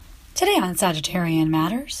Today on Sagittarian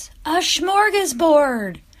Matters, a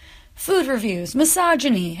smorgasbord. Food reviews,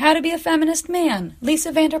 misogyny, how to be a feminist man,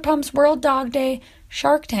 Lisa Vanderpump's World Dog Day,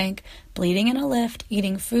 Shark Tank, bleeding in a lift,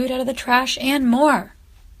 eating food out of the trash, and more.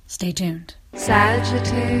 Stay tuned.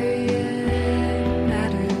 Sagittarian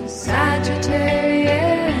Matters,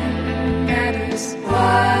 Sagittarian Matters,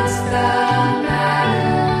 what's the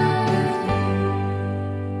matter with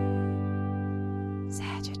you?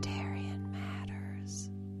 Sagittarian Matters.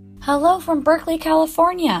 Hello from Berkeley,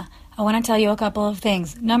 California. I want to tell you a couple of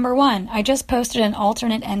things. Number one, I just posted an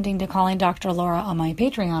alternate ending to Calling Dr. Laura on my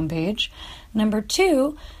Patreon page. Number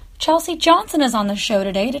two, Chelsea Johnson is on the show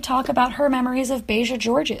today to talk about her memories of Beja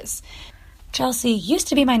Georges. Chelsea used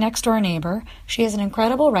to be my next-door neighbor. She is an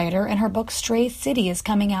incredible writer, and her book Stray City is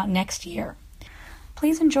coming out next year.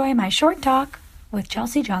 Please enjoy my short talk with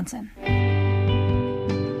Chelsea Johnson.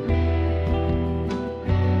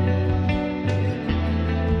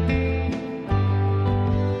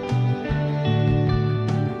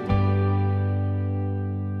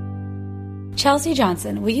 Chelsea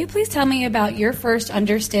Johnson, will you please tell me about your first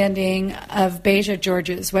understanding of Beja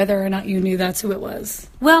Georges, whether or not you knew that's who it was?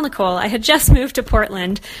 Well, Nicole, I had just moved to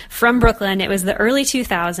Portland from Brooklyn. It was the early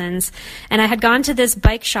 2000s, and I had gone to this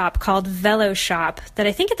bike shop called Velo Shop that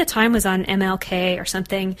I think at the time was on MLK or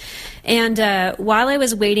something. And while I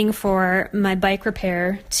was waiting for my bike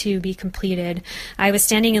repair to be completed, I was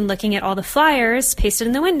standing and looking at all the flyers pasted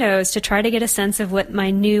in the windows to try to get a sense of what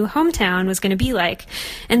my new hometown was going to be like.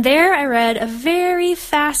 And there I read a very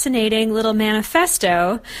fascinating little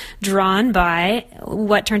manifesto drawn by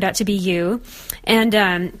what turned out to be you. And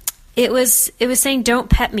it was saying, "Don't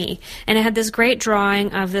pet me." And it had this great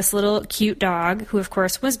drawing of this little cute dog, who of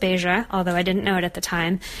course was Beja, although I didn't know it at the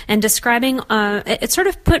time, and describing, it sort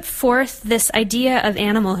of put forth this idea of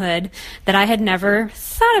animalhood that I had never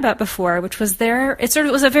thought about before, which was it sort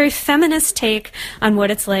of was a very feminist take on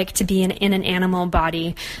what it's like to be in an animal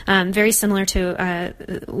body, very similar to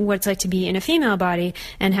what it's like to be in a female body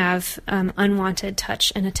and have unwanted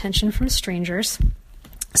touch and attention from strangers.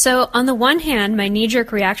 So on the one hand, my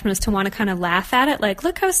knee-jerk reaction was to want to kind of laugh at it, like,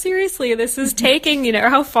 look how seriously this is taking,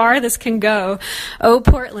 how far this can go. Oh,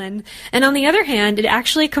 Portland. And on the other hand, it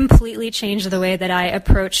actually completely changed the way that I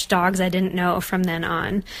approached dogs I didn't know from then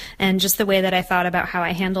on, and just the way that I thought about how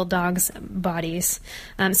I handled dogs' bodies.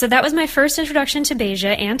 So that was my first introduction to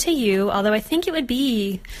Beja and to you, although I think it would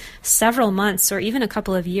be several months or even a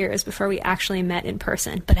couple of years before we actually met in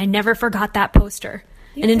person. But I never forgot that poster.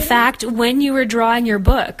 And in fact, when you were drawing your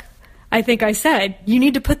book, I think I said, you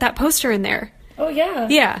need to put that poster in there. Oh, yeah.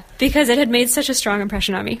 Yeah, because it had made such a strong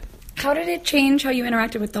impression on me. How did it change how you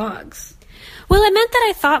interacted with dogs? Well, it meant that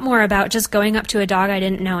I thought more about just going up to a dog I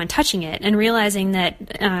didn't know and touching it, and realizing that,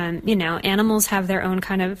 animals have their own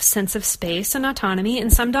kind of sense of space and autonomy,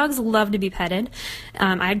 and some dogs love to be petted.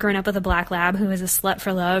 I had grown up with a black lab who was a slut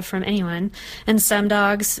for love from anyone, and some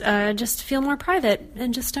dogs just feel more private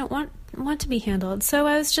and just don't want to be handled. So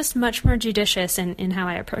I was just much more judicious in how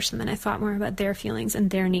I approached them, and I thought more about their feelings and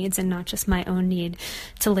their needs and not just my own need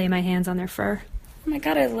to lay my hands on their fur. Oh my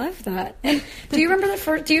God, I love that. And do you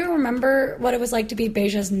remember what it was like to be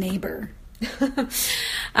Beja's neighbor?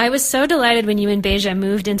 I was so delighted when you and Beja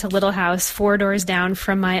moved into Little House 4 doors down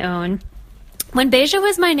from my own. When Beja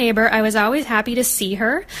was my neighbor, I was always happy to see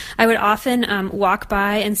her. I would often walk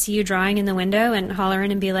by and see you drawing in the window and holler in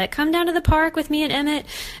and be like, come down to the park with me and Emmett.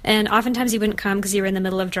 And oftentimes you wouldn't come because you were in the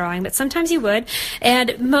middle of drawing, but sometimes you would.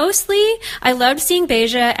 And mostly I loved seeing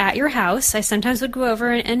Beja at your house. I sometimes would go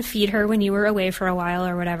over and feed her when you were away for a while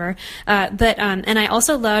or whatever. And I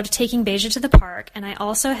also loved taking Beja to the park. And I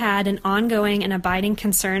also had an ongoing and abiding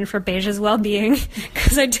concern for Beja's well-being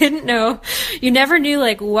because I didn't know. You never knew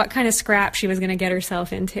what kind of scrap she was going to get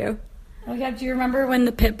herself into. Oh yeah, do you remember when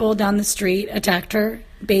the pit bull down the street attacked her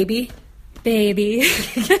baby? I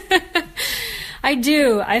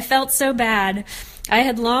do. I felt so bad. I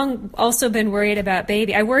had long also been worried about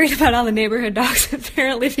Baby. I worried about all the neighborhood dogs,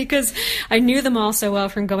 apparently, because I knew them all so well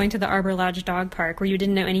from going to the Arbor Lodge Dog Park, where you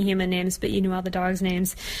didn't know any human names, but you knew all the dogs'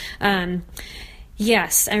 names.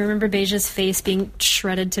 Yes, I remember Beja's face being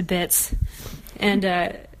shredded to bits. And,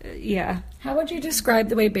 yeah. How would you describe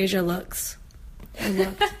the way Beja looks?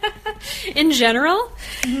 In general,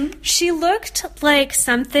 she looked like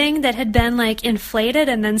something that had been inflated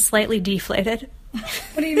and then slightly deflated.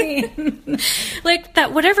 What do you mean? Like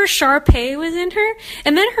that whatever Shar-Pei was in her,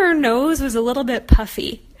 and then her nose was a little bit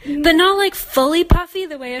puffy. But not fully puffy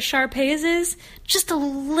the way a Shar-Pei's is, just a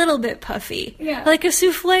little bit puffy. Yeah. Like a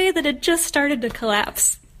souffle that had just started to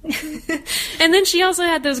collapse. And then she also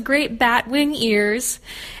had those great bat wing ears,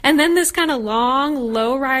 and then this kind of long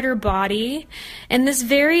lowrider body, and this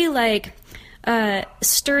very like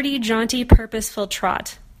sturdy, jaunty, purposeful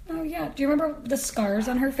trot. Oh, yeah. Do you remember the scars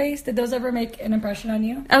on her face? Did those ever make an impression on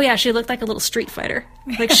you? Oh yeah, she looked like a little street fighter.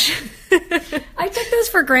 Like I took those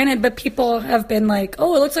for granted, but people have been like,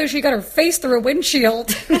 oh, it looks like she got her face through a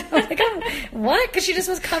windshield. I'm like, oh, what? Because she just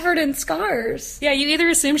was covered in scars. Yeah, you either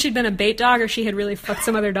assumed she'd been a bait dog or she had really fucked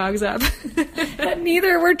some other dogs up. But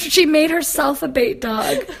neither were. She made herself a bait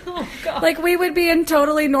dog. Oh, God. Like, we would be in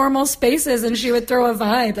totally normal spaces, and she would throw a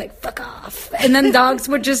vibe, like, fuck off. And then dogs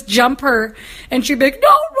would just jump her, and she'd be like,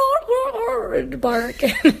 no, and bark.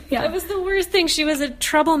 Yeah. That was the worst thing. She was a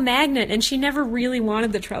trouble magnet, and she never really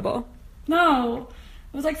wanted the trouble. No.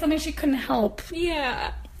 It was like something she couldn't help.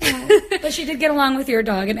 Yeah. But she did get along with your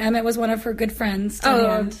dog, and Emmett was one of her good friends. To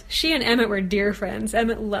the end. She and Emmett were dear friends.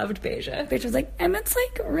 Emmett loved Beja. Beja was like, Emmett's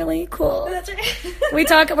like really cool. That's right. We're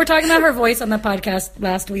talking about her voice on the podcast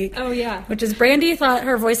last week. Oh, yeah. Which is, Brandy thought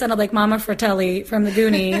her voice sounded like Mama Fratelli from the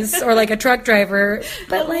Goonies, or like a truck driver.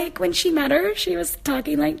 But like when she met her, she was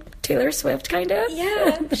talking like Taylor Swift, kind of.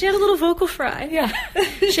 Yeah. She had a little vocal fry. Yeah.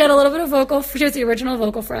 She had a little bit of vocal. She was the original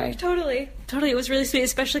vocal fry. Totally. It was really sweet,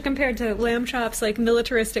 especially compared to Lamb Chop's like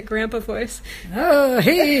militaristic grandpa voice. Oh,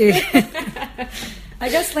 hey. I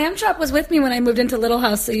guess Lamb Chop was with me when I moved into Little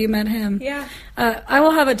House, so you met him. Yeah. I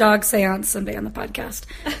will have a dog seance someday on the podcast.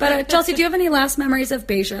 But Chelsea, do you have any last memories of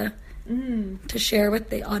Beja to share with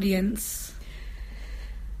the audience?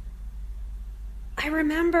 I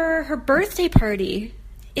remember her birthday party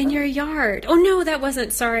in your yard. Oh, no, that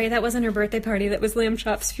wasn't her birthday party. That was Lamb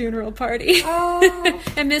Chop's funeral party. Oh.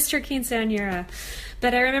 I missed her quinceañera.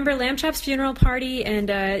 But I remember Lamb Chop's funeral party, and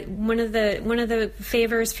one of the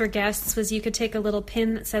favors for guests was you could take a little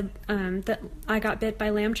pin that said that I got bit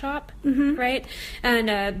by Lamb Chop, right? And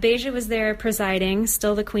Beja was there presiding,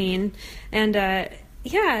 still the queen. And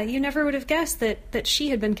yeah, you never would have guessed that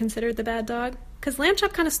she had been considered the bad dog, because Lamb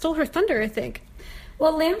Chop kind of stole her thunder, I think.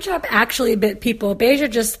 Well, Lamb Chop actually bit people. Beja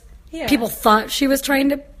just, people thought she was trying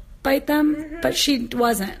to bite them, but she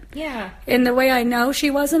wasn't. Yeah. And the way I know she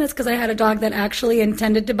wasn't is because I had a dog that actually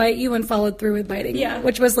intended to bite you and followed through with biting you,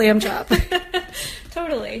 which was Lamb Chop.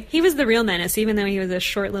 Totally. He was the real menace, even though he was a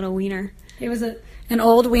short little wiener. He was an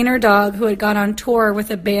old wiener dog who had gone on tour with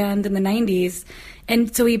a band in the 90s,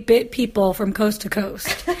 and so he bit people from coast to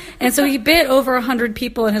coast. And so he bit over 100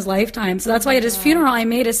 people in his lifetime. So that's why at his funeral I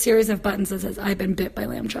made a series of buttons that says, I've been bit by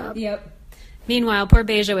Lamb Chop. Yep. Meanwhile, poor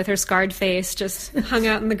Beja with her scarred face just hung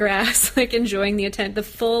out in the grass, like enjoying the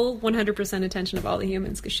full 100% attention of all the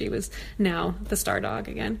humans, because she was now the star dog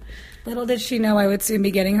again. Little did she know I would soon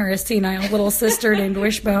be getting her a senile little sister named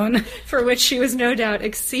Wishbone. For which she was no doubt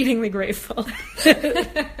exceedingly grateful.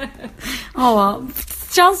 Oh, well.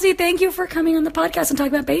 Chelsea, thank you for coming on the podcast and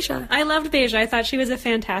talking about Beja. I loved Beja. I thought she was a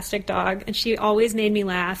fantastic dog, and she always made me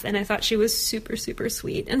laugh, and I thought she was super, super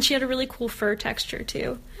sweet. And she had a really cool fur texture,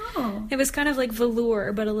 too. Oh. It was kind of like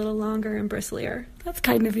velour, but a little longer and bristlier. That's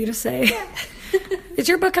kind of you to say. Yeah. Is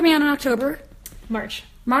your book coming out in October? March.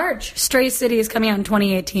 Stray City is coming out in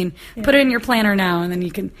 2018. Yeah. Put it in your planner now, and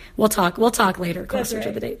then we'll talk later, closer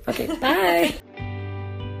to the date. Okay, bye.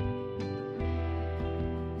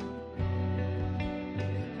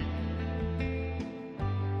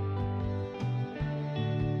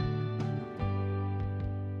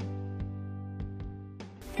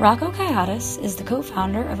 Rocco Kayadis is the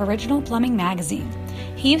co-founder of Original Plumbing Magazine.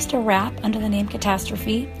 He used to rap under the name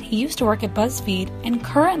Catastrophe, he used to work at BuzzFeed, and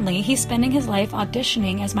currently he's spending his life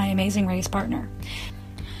auditioning as My Amazing Race partner.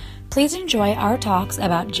 Please enjoy our talks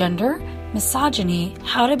about gender, misogyny,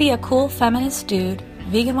 how to be a cool feminist dude,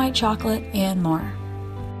 vegan white chocolate, and more.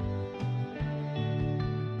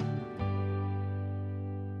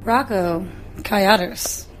 Rocco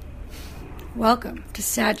Kayadis, welcome to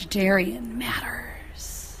Sagittarian Matters.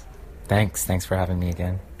 Thanks for having me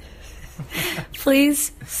again.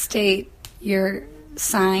 Please state your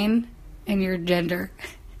sign and your gender.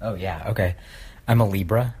 Oh, yeah, okay. I'm a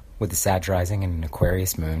Libra with a Sag rising and an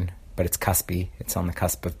Aquarius moon, but it's cuspy. It's on the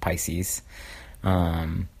cusp of Pisces.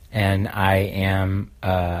 And I am,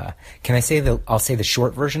 can I say I'll say the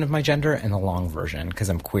short version of my gender and the long version, because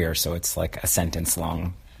I'm queer, so it's like a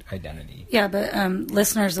sentence-long identity. Yeah, but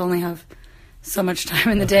listeners only have so much time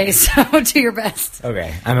in the day, so do your best.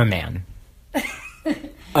 Okay, I'm a man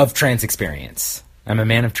of trans experience. I'm a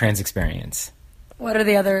man of trans experience. What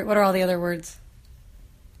are all the other words?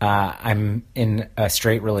 I'm in a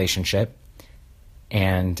straight relationship,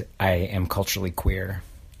 and I am culturally queer.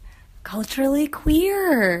 Culturally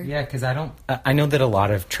queer? Yeah, because I know that a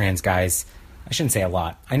lot of trans guys I shouldn't say a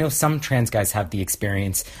lot. I know some trans guys have the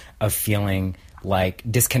experience of feeling like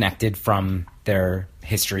disconnected from their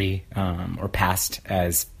history or past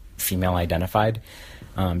as female identified,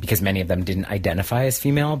 because many of them didn't identify as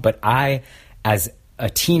female. But I, as a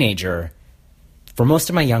teenager, for most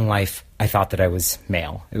of my young life, I thought that I was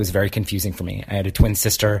male. It was very confusing for me. I had a twin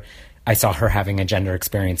sister. I saw her having a gender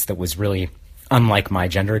experience that was really unlike my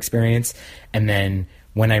gender experience. And then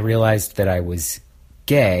when I realized that I was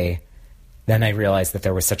gay, then I realized that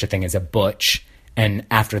there was such a thing as a butch. And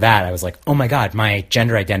after that, I was like, oh my God, my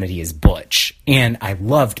gender identity is butch. And I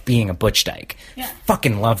loved being a butch dyke. Yeah.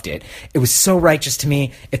 Fucking loved it. It was so righteous to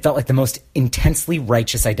me. It felt like the most intensely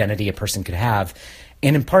righteous identity a person could have.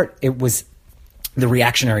 And in part, it was, the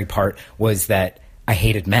reactionary part was that I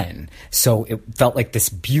hated men. So it felt like this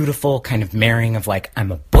beautiful kind of marrying of like,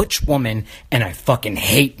 I'm a butch woman and I fucking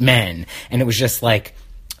hate men. And it was just like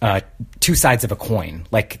two sides of a coin.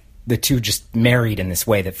 Like, the two just married in this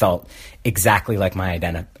way that felt exactly like my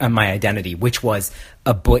identity, which was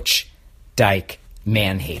a butch dyke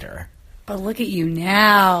man-hater. But look at you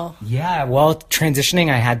now. Yeah, well,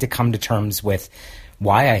 transitioning, I had to come to terms with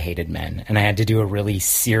why I hated men, and I had to do a really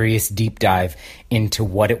serious deep dive into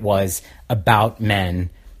what it was about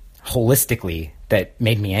men holistically that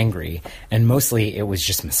made me angry. And mostly it was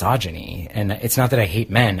just misogyny. And it's not that I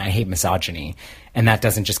hate men, I hate misogyny. And that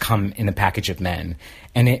doesn't just come in the package of men.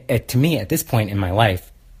 And it to me, at this point in my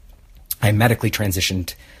life, I medically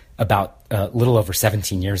transitioned about a little over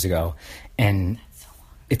 17 years ago. And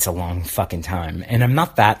it's a long fucking time. And I'm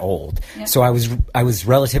not that old. Yep. So I was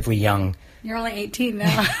relatively young. You're only 18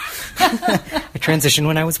 now. I transitioned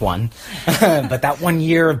when I was 1. But that 1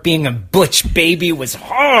 year of being a butch baby was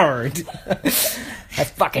hard. I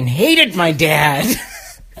fucking hated my dad.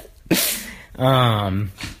 Oh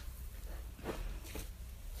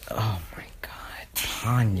my God,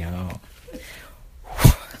 Tanya.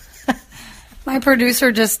 My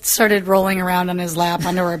producer just started rolling around on his lap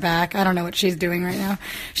onto her back. I don't know what she's doing right now.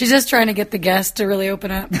 She's just trying to get the guest to really open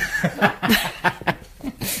up.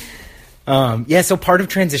 Yeah, so part of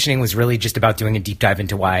transitioning was really just about doing a deep dive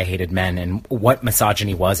into why I hated men and what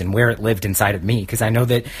misogyny was and where it lived inside of me, because I know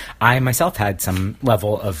that I myself had some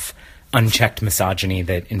level of unchecked misogyny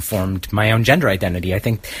that informed my own gender identity. I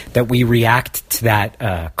think that we react to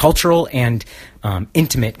that cultural and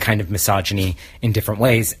intimate kind of misogyny in different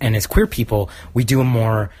ways, and as queer people, we do a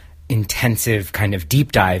more intensive kind of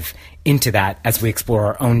deep dive into that as we explore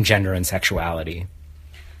our own gender and sexuality.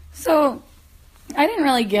 So I didn't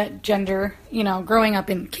really get gender, growing up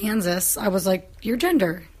in Kansas. I was like, your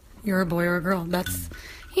gender, you're a boy or a girl. That's,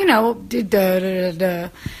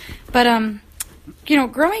 But,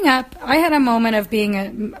 growing up, I had a moment of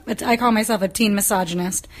being I call myself a teen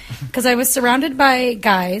misogynist, because I was surrounded by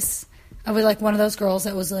guys. I was like one of those girls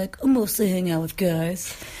that was like, I mostly hang out with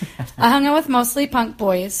guys. I hung out with mostly punk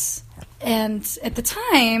boys. And at the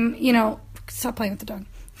time, stop playing with the dog.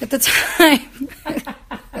 At the time...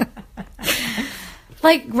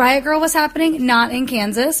 Like, Riot Girl was happening, not in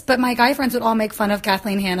Kansas, but my guy friends would all make fun of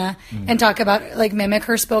Kathleen Hanna and talk about, like, mimic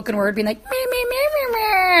her spoken word, being like, meh, meh, meh, meh,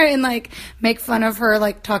 meh, and, like, make fun of her,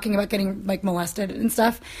 like, talking about getting, like, molested and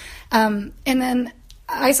stuff. And then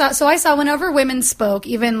I saw whenever women spoke,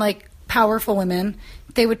 even, like, powerful women,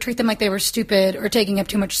 they would treat them like they were stupid or taking up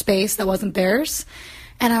too much space that wasn't theirs.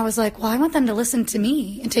 And I was like, well, I want them to listen to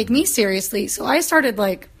me and take me seriously. So I started,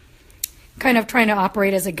 like, kind of trying to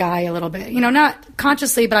operate as a guy a little bit, not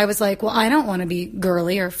consciously, but I was like, well, I don't want to be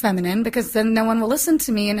girly or feminine, because then no one will listen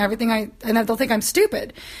to me and they'll think I'm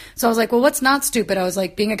stupid. So I was like, well, what's not stupid? I was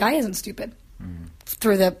like, being a guy isn't stupid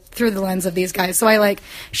through the lens of these guys. So I like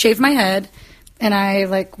shaved my head, and I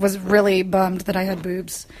like was really bummed that I had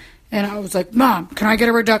boobs. And I was like, Mom, can I get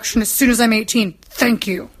a reduction as soon as I'm 18? Thank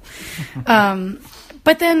you.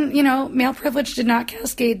 But then, male privilege did not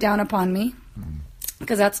cascade down upon me,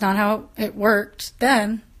 because that's not how it worked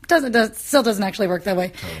then. Still doesn't actually work that way.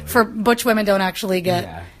 Totally. For butch women don't actually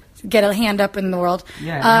get a hand up in the world.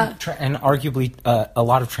 Yeah, and arguably a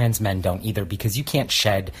lot of trans men don't either, because you can't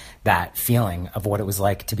shed that feeling of what it was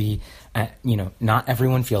like to be, not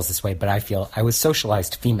everyone feels this way, but I was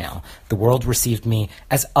socialized female. The world received me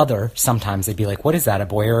as other. Sometimes they'd be like, what is that, a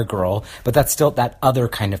boy or a girl? But that's still, that other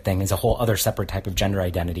kind of thing is a whole other separate type of gender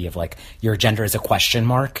identity of like, your gender is a question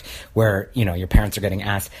mark where, your parents are getting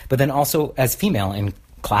asked. But then also as female in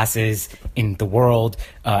classes, in the world,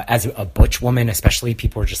 as a butch woman especially,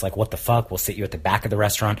 people are just like, what the fuck, we'll sit you at the back of the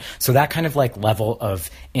restaurant. So that kind of like level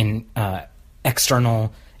of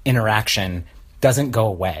external interaction doesn't go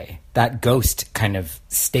away. That ghost kind of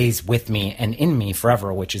stays with me and in me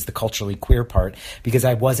forever, which is the culturally queer part, because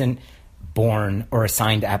I wasn't born or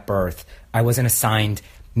assigned at birth. I wasn't assigned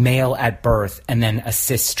male at birth and then a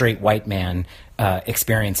cis straight white man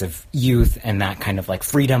experience of youth and that kind of like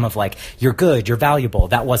freedom of like, you're good, you're valuable.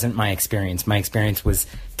 That wasn't my experience. My experience was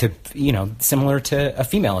to, similar to a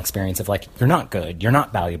female experience of like, you're not good, you're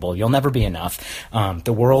not valuable, you'll never be enough.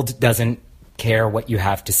 The world doesn't care what you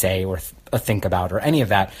have to say or think about or any of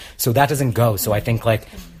that. So that doesn't go. So I think like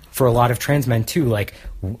for a lot of trans men too, like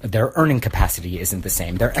their earning capacity isn't the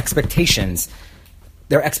same. Their expectations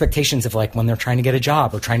of like when they're trying to get a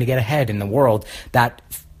job or trying to get ahead in the world, that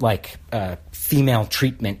like female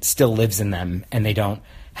treatment still lives in them and they don't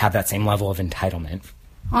have that same level of entitlement.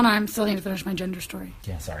 Oh no, I'm still need to finish my gender story.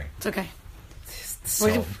 Yeah, sorry. It's okay.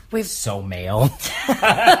 So male.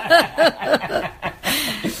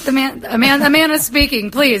 Amanda's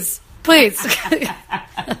speaking, please.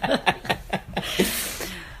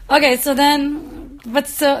 Okay, so then, but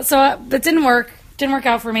it didn't work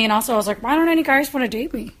out for me, and also I was like, why don't any guys want to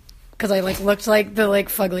date me? Because I like looked like the like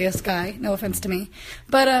fuggliest guy. No offense to me,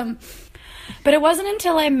 but it wasn't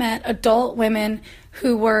until I met adult women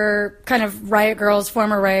who were kind of riot girls,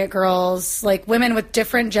 former riot girls, like women with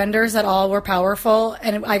different genders that all were powerful,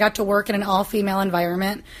 and I got to work in an all-female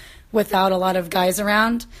environment without a lot of guys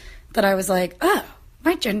around, that I was like, oh,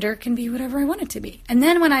 my gender can be whatever I want it to be. And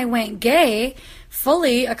then when I went gay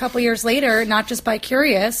fully a couple years later, not just by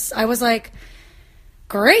curious, I was like,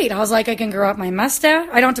 great. I was like, I can grow up my mustache.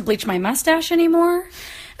 I don't have to bleach my mustache anymore.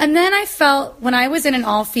 And then I felt, when I was in an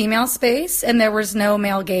all-female space and there was no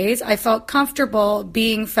male gaze, I felt comfortable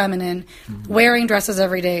being feminine, wearing dresses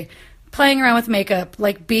every day, playing around with makeup,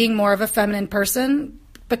 like being more of a feminine person,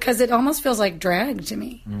 because it almost feels like drag to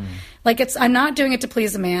me. Like I'm not doing it to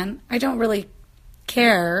please a man. I don't really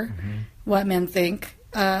care what men think.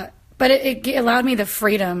 But it allowed me the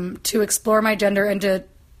freedom to explore my gender and to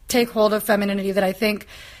take hold of femininity that I think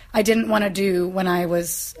I didn't want to do when I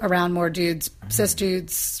was around more dudes, cis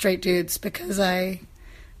dudes, straight dudes, because I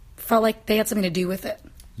felt like they had something to do with it.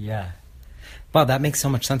 Yeah. Wow, that makes so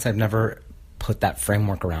much sense. I've never put that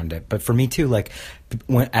framework around it. But for me too, like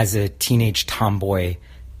as a teenage tomboy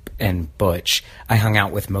and butch, I hung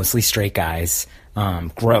out with mostly straight guys.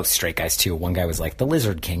 Gross straight guys too. One guy was like the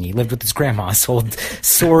Lizard King. He lived with his grandma, sold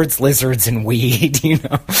swords, lizards, and weed,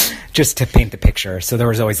 just to paint the picture. So there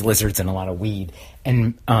was always lizards and a lot of weed,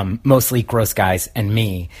 and mostly gross guys and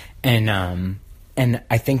me. And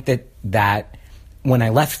I think that when I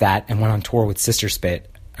left that and went on tour with Sister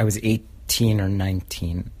Spit, I was 18 or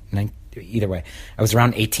 19, either way. I was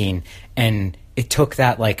around 18, and it took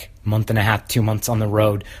that like month and a half, 2 months on the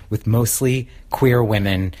road with mostly queer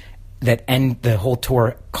women that the whole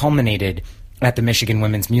tour culminated at the Michigan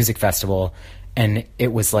Women's Music Festival. And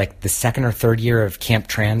it was like the second or third year of Camp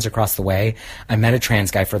Trans across the way. I met a trans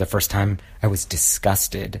guy for the first time. I was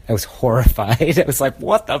disgusted. I was horrified. I was like,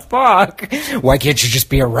 what the fuck? Why can't you just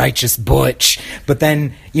be a righteous butch? But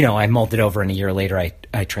then, I mulled it over, and a year later I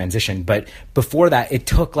transitioned. But before that, it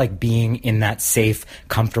took like being in that safe,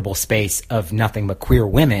 comfortable space of nothing but queer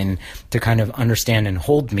women to kind of understand and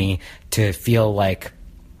hold me to feel like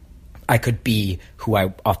I could be who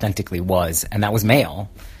I authentically was, and that was male,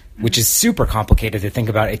 which is super complicated to think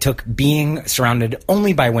about. It took being surrounded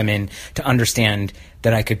only by women to understand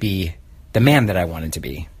that I could be the man that I wanted to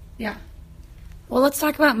be. Yeah. Well, let's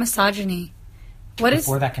talk about misogyny.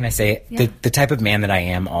 Before that, can I say, the type of man that I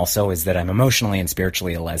am also is that I'm emotionally and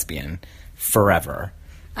spiritually a lesbian forever.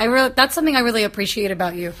 That's something I really appreciate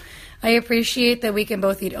about you. I appreciate that we can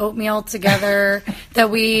both eat oatmeal together, that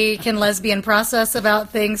we can lesbian process about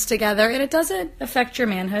things together, and it doesn't affect your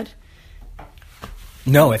manhood.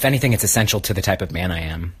 No, if anything, it's essential to the type of man I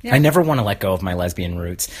am. Yeah. I never want to let go of my lesbian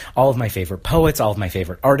roots. All of my favorite poets, all of my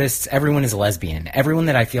favorite artists, everyone is a lesbian. Everyone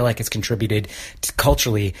that I feel like has contributed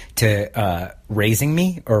culturally to raising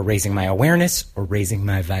me, or raising my awareness, or raising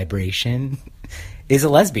my vibration is a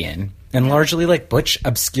lesbian. And largely like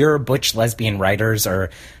obscure butch lesbian writers are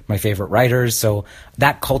my favorite writers. So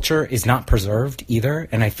that culture is not preserved either.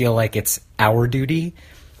 And I feel like it's our duty,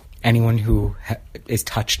 anyone who is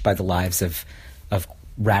touched by the lives of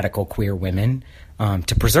radical queer women,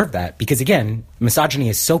 to preserve that. Because again, misogyny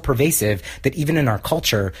is so pervasive that even in our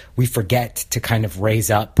culture, we forget to kind of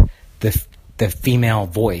raise up the female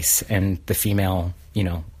voice and the female,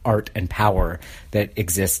 art and power that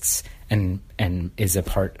exists and is a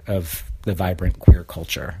part of the vibrant queer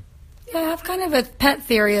culture. Yeah, I have kind of a pet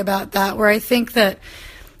theory about that, where I think that,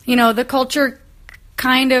 the culture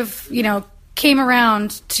kind of, came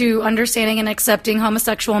around to understanding and accepting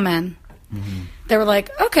homosexual men. Mm-hmm. They were like,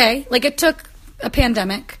 okay, like it took a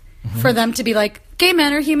pandemic for them to be like, gay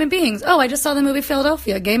men are human beings. Oh, I just saw the movie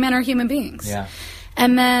Philadelphia. Gay men are human beings. Yeah.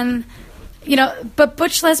 And then but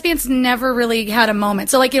butch lesbians never really had a moment.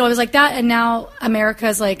 So, like, it was like that, and now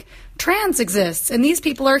America's like, trans exists, and these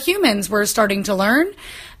people are humans. We're starting to learn.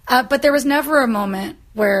 But there was never a moment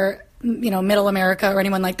where, middle America or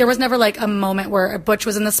anyone, like, there was never, like, a moment where a butch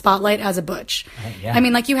was in the spotlight as a butch. Yeah. I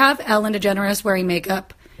mean, like, you have Ellen DeGeneres wearing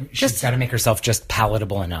makeup. She's got to make herself just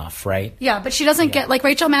palatable enough, right? Yeah, but she doesn't get, like,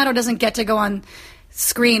 Rachel Maddow doesn't get to go on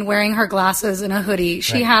screen wearing her glasses and a hoodie.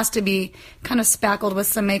 She has to be kind of spackled with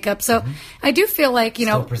some makeup. So I do feel like,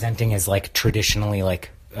 Still presenting as, like, traditionally, like,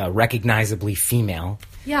 recognizably female.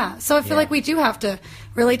 Yeah, so I feel like we do have to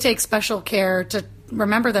really take special care to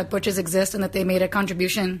remember that butches exist and that they made a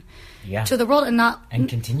contribution to the world, and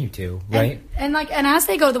continue to, right? And as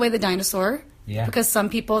they go the way of the dinosaur. Yeah. Because some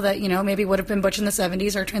people that, maybe would have been butch in the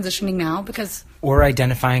 70s are transitioning now because... Or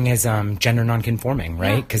identifying as gender nonconforming,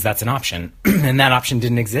 right? Because that's an option. And that option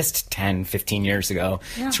didn't exist 10, 15 years ago.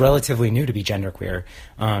 Yeah. It's relatively new to be genderqueer.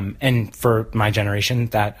 And for my generation,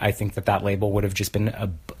 I think that label would have just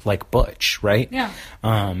been like butch, right? Yeah.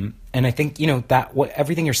 And I think,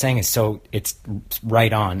 everything you're saying it's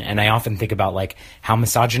right on. And I often think about, like, how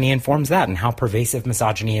misogyny informs that and how pervasive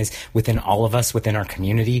misogyny is within all of us, within our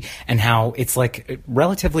community, and how it's, like,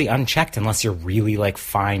 relatively unchecked unless you're really, like,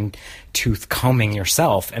 fine-tooth combing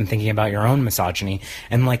yourself and thinking about your own misogyny.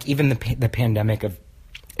 And, like, even the pandemic of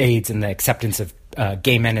AIDS and the acceptance of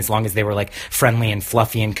gay men, as long as they were, like, friendly and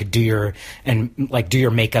fluffy and could do your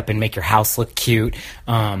makeup and make your house look cute.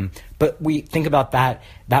 But we think about that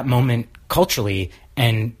moment culturally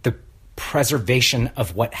and the preservation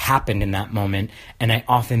of what happened in that moment. And I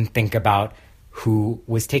often think about who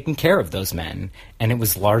was taking care of those men. And it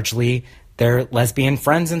was largely their lesbian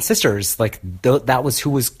friends and sisters. Like, that was who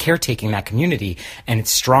was caretaking that community. And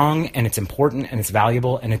it's strong and it's important and it's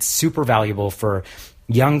valuable. And it's super valuable for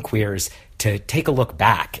young queers to take a look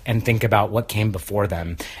back and think about what came before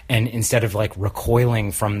them. And instead of, like,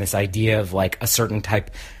 recoiling from this idea of, like, a certain type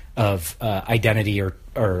of identity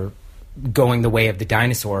or going the way of the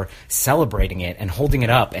dinosaur, celebrating it and holding it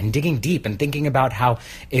up and digging deep and thinking about how,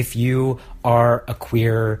 if you are a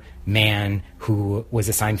queer man who was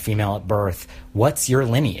assigned female at birth, what's your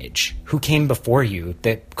lineage? Who came before you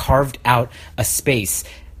that carved out a space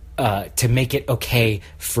to make it okay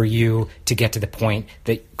for you to get to the point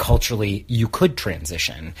that culturally you could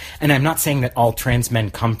transition. And I'm not saying that all trans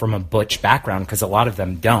men come from a butch background, because a lot of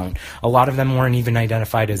them don't. A lot of them weren't even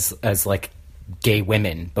identified as like gay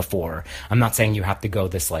women before. I'm not saying you have to go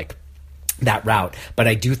this, like, that route, but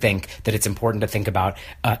I do think that it's important to think about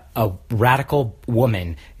a radical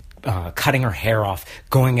woman cutting her hair off,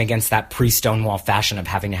 going against that pre-Stonewall fashion of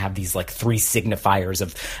having to have these, like, 3 signifiers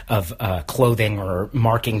of clothing or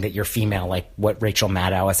marking that you're female, like what Rachel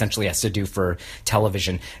Maddow essentially has to do for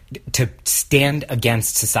television, to stand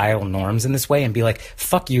against societal norms in this way and be like,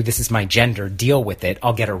 fuck you, this is my gender, deal with it,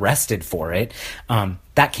 I'll get arrested for it.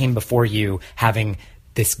 That came before you having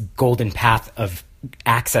this golden path of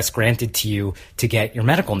access granted to you to get your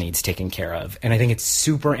medical needs taken care of. And I think it's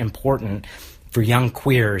super important for young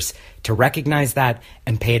queers to recognize that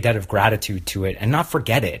and pay a debt of gratitude to it and not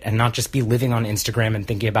forget it, and not just be living on Instagram and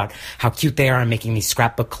thinking about how cute they are and making these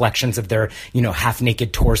scrapbook collections of their,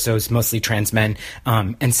 half-naked torsos, mostly trans men,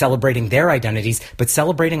 and celebrating their identities, but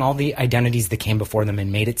celebrating all the identities that came before them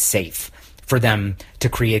and made it safe for them to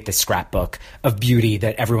create this scrapbook of beauty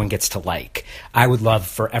that everyone gets to like. I would love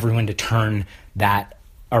for everyone to turn that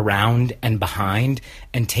around and behind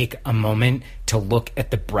and take a moment to look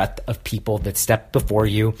at the breadth of people that stepped before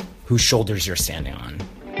you, whose shoulders you're standing on.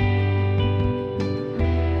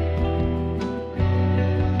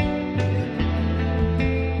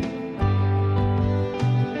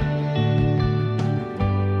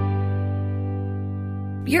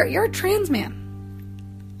 You're a trans man.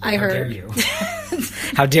 I heard. How dare you?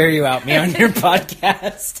 How dare you out me on your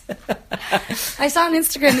podcast? I saw on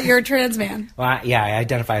Instagram that you're a trans man. Well, I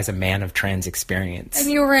identify as a man of trans experience. And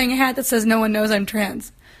you were wearing a hat that says, "No one knows I'm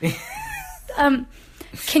trans."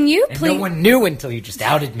 Can you please? And no one knew until you just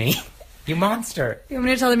outed me. You monster. You want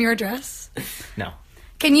me to tell them your address? No.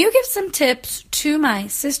 Can you give some tips to my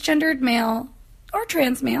cisgendered male or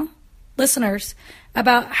trans male listeners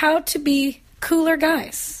about how to be cooler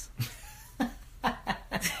guys?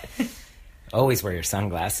 Always wear your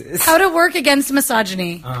sunglasses. How to work against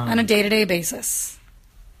misogyny on a day-to-day basis.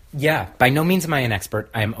 Yeah, by no means am I an expert.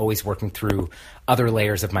 I am always working through other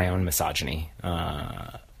layers of my own misogyny.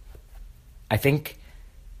 I think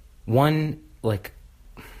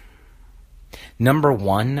number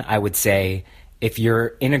one, I would say, if you're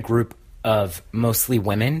in a group of mostly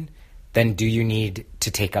women, then do you need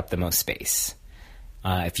to take up the most space?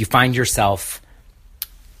 If you find yourself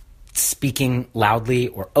speaking loudly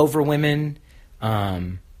or over women,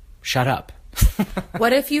 shut up.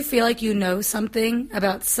 What if you feel like you know something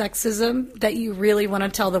about sexism that you really want to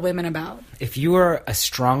tell the women about? If you are a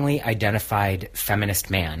strongly identified feminist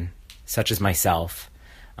man, such as myself,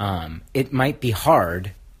 it might be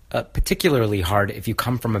hard, particularly hard if you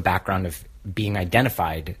come from a background of being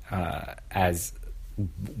identified as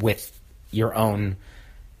with your own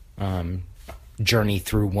journey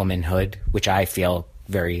through womanhood, which I feel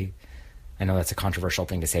I know that's a controversial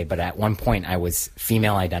thing to say, but at one point I was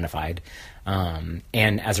female identified.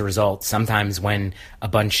 And as a result, sometimes when a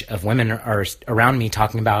bunch of women are around me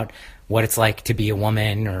talking about what it's like to be a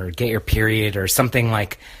woman or get your period or something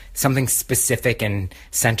specific and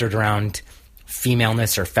centered around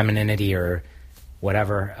femaleness or femininity or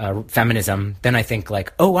whatever, feminism, then I think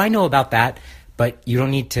like, oh, I know about that. But you don't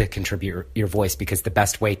need to contribute your voice, because the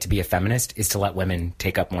best way to be a feminist is to let women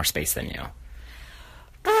take up more space than you.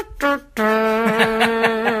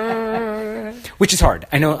 Which is hard.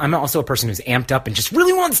 I know I'm also a person who's amped up and just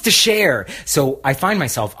really wants to share. So I find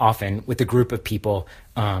myself often with a group of people,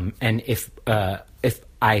 and if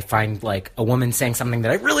I find like a woman saying something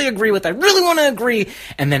that I really agree with, I really want to agree,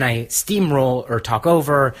 and then I steamroll or talk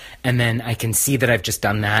over, and then I can see that I've just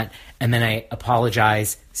done that, and then I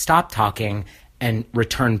apologize, stop talking, and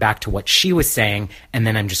return back to what she was saying, and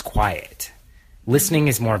then I'm just quiet. Listening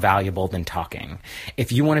is more valuable than talking.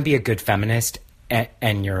 If you want to be a good feminist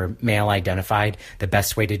and you're male identified, the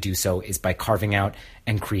best way to do so is by carving out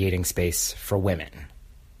and creating space for women.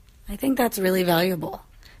 I think that's really valuable.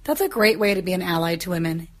 That's a great way to be an ally to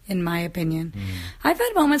women, in my opinion. I've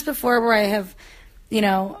had moments before where I have,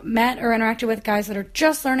 met or interacted with guys that are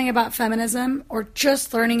just learning about feminism or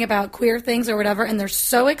just learning about queer things or whatever, and they're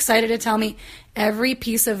so excited to tell me every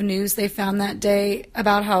piece of news they found that day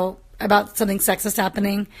about something sexist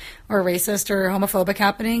happening or racist or homophobic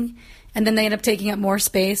happening, and then they end up taking up more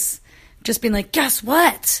space, just being like, guess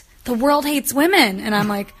what? The world hates women. And I'm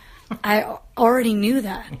like, I already knew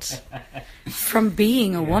that from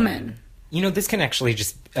being a woman. This can actually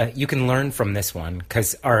just, you can learn from this one,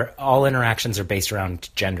 because all interactions are based around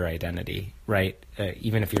gender identity, right?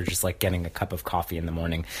 Even if you're just like getting a cup of coffee in the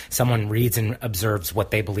morning, someone reads and observes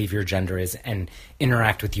what they believe your gender is and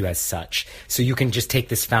interact with you as such. So you can just take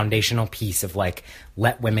this foundational piece of like,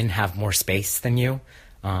 let women have more space than you.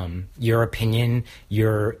 Your opinion,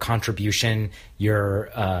 your contribution,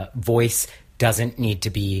 your voice doesn't need to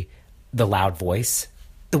be the loud voice.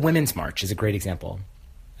 The Women's March is a great example.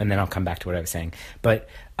 And then I'll come back to what I was saying. But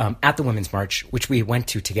at the Women's March, which we went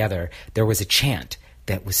to together, there was a chant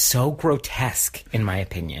that was so grotesque, in my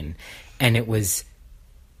opinion. And it was,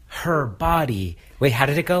 her body. Wait, how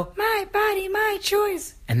did it go? My body, my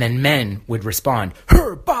choice. And then men would respond,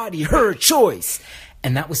 her body, her choice.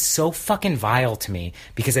 And that was so fucking vile to me,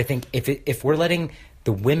 because I think if we're letting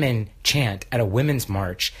the women chant at a women's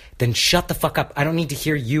march, then shut the fuck up. I don't need to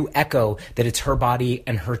hear you echo that it's her body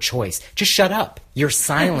and her choice. Just shut up. Your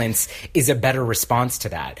silence is a better response to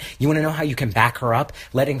that. You want to know how you can back her up?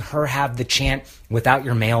 Letting her have the chant without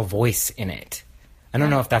your male voice in it. I don't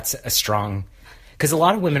know if that's a strong... Because a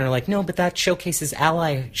lot of women are like, no, but that showcases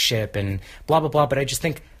allyship and blah, blah, blah. But I just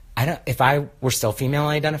think... if I were still female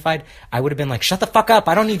identified, I would have been like, shut the fuck up.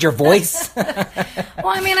 I don't need your voice.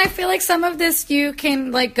 Well, I feel like some of this you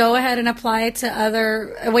can like go ahead and apply it to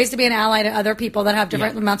other ways to be an ally to other people that have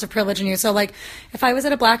different amounts of privilege than you. So like if I was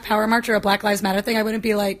at a Black Power March or a Black Lives Matter thing, I wouldn't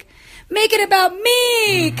be like, make it about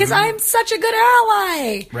me because I'm such a good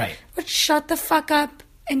ally. Right. But shut the fuck up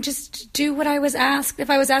and just do what I was asked if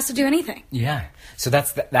I was asked to do anything. Yeah. So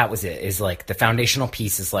that was it, is like the foundational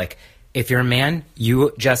piece is like, if you're a man,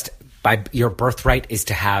 you just, by your birthright is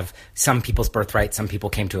to have some people's birthright. Some people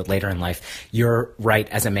came to it later in life. Your right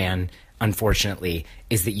as a man, unfortunately,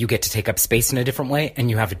 is that you get to take up space in a different way and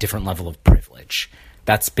you have a different level of privilege.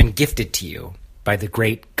 That's been gifted to you by the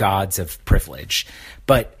great gods of privilege.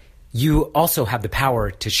 But you also have the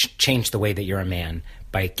power to change the way that you're a man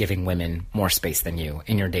by giving women more space than you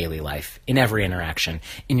in your daily life, in every interaction,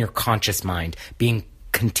 in your conscious mind, being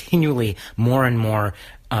continually more and more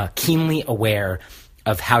keenly aware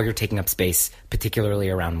of how you're taking up space, particularly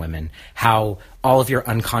around women, how all of your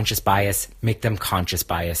unconscious bias make them conscious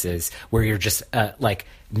biases, where you're just like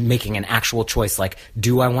making an actual choice, like,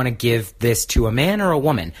 do I want to give this to a man or a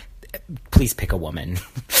woman? Please pick a woman.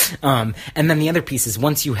 And then the other piece is,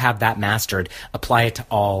 once you have that mastered, apply it to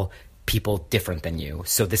all people different than you.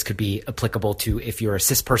 So this could be applicable to if you're a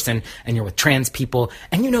cis person and you're with trans people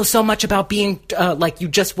and you know so much about being like you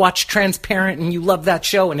just watched Transparent and you love that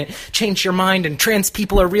show and it changed your mind and trans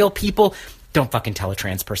people are real people. Don't fucking tell a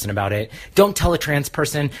trans person about it. Don't tell a trans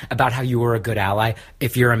person about how you were a good ally.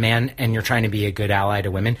 If you're a man and you're trying to be a good ally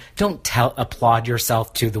to women, don't applaud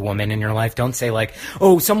yourself to the woman in your life. Don't say like,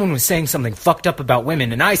 oh, someone was saying something fucked up about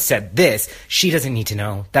women and I said this. She doesn't need to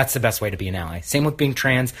know. That's the best way to be an ally. Same with being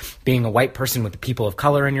trans, being a white person with the people of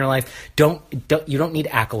color in your life. You don't need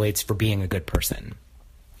accolades for being a good person.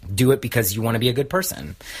 Do it because you want to be a good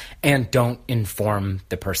person. And don't inform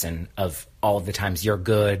the person of all of the times you're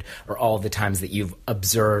good or all of the times that you've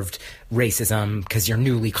observed racism because you're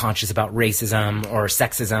newly conscious about racism or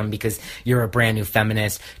sexism because you're a brand new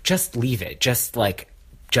feminist. Just leave it. Just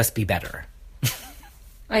be better.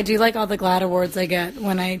 I do like all the GLAAD awards I get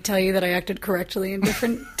when I tell you that I acted correctly in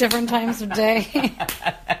different times of day.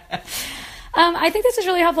 I think this is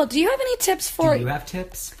really helpful. Do you have any tips for... Do you have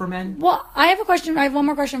tips for men? Well, I have a question. I have one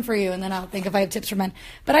more question for you, and then I'll think if I have tips for men.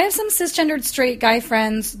 But I have some cisgendered straight guy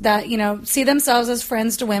friends that, see themselves as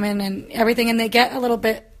friends to women and everything, and they get a little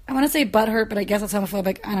bit, I want to say butthurt, but I guess it's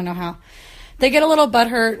homophobic. I don't know how. They get a little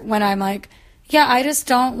butthurt when I'm like, yeah, I just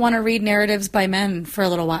don't want to read narratives by men for a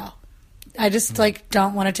little while. I just,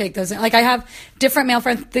 don't want to take those in. I have different male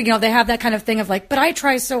friends, they have that kind of thing of, but I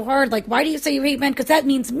try so hard. Why do you say you hate men? Because that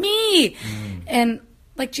means me. And,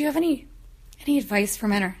 do you have any advice for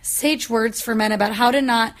men or sage words for men about how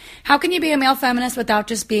can you be a male feminist without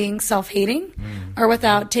just being self-hating or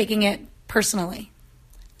without taking it personally?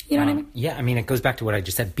 You know what I mean? Yeah, it goes back to what I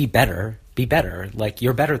just said. Be better. Be better.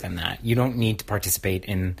 You're better than that. You don't need to participate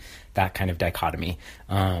in that kind of dichotomy.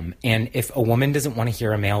 And if a woman doesn't want to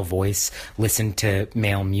hear a male voice, listen to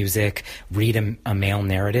male music, read a male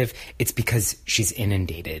narrative, it's because she's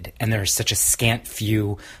inundated. And there's such a scant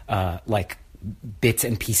few, bits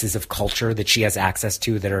and pieces of culture that she has access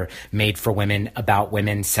to that are made for women, about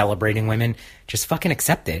women, celebrating women. Just fucking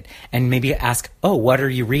accept it and maybe ask, oh, what are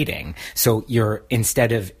you reading? So you're,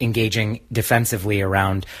 instead of engaging defensively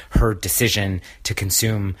around her decision to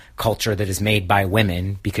consume culture that is made by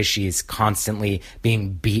women because she's constantly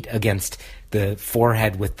being beat against the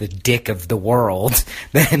forehead with the dick of the world,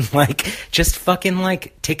 then just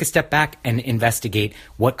fucking take a step back and investigate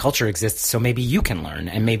what culture exists so maybe you can learn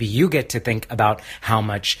and maybe you get to think about how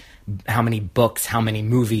many books, how many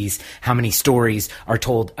movies, how many stories are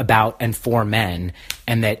told about and for men,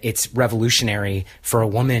 and that it's revolutionary for a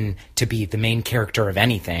woman to be the main character of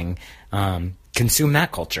anything. Consume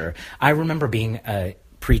that culture. I remember being a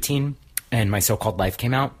preteen and My So-Called Life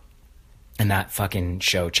came out. And that fucking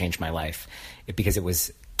show changed my life because it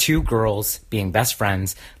was two girls being best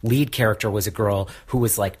friends. Lead character was a girl who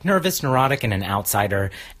was nervous, neurotic, and an outsider.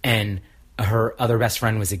 And her other best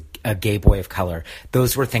friend was a gay boy of color.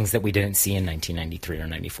 Those were things that we didn't see in 1993 or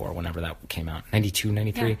 94, whenever that came out. 92,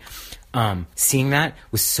 93. Yeah. Seeing that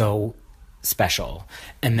was so special.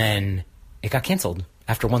 And then it got canceled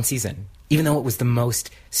after one season, even though it was the most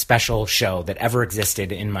special show that ever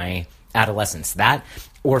existed in my adolescence. That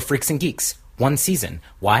or Freaks and Geeks, one season.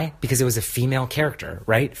 Why? Because it was a female character,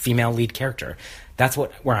 right? Female lead character. That's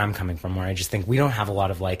where I'm coming from, where I just think we don't have a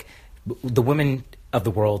lot of the women of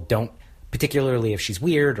the world don't, particularly if she's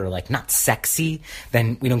weird or not sexy,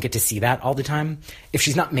 then we don't get to see that all the time. If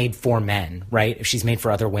she's not made for men, right? If she's made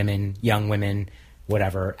for other women, young women,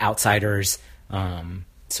 whatever, outsiders.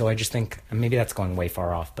 So I just think maybe that's going way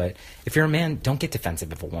far off. But if you're a man, don't get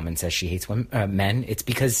defensive if a woman says she hates men. It's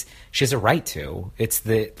because she has a right to. It's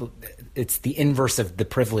the inverse of the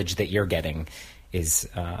privilege that you're getting is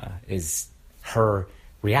her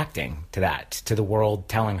reacting to that, to the world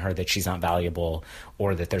telling her that she's not valuable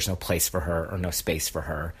or that there's no place for her or no space for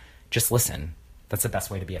her. Just listen. That's the best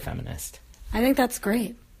way to be a feminist. I think that's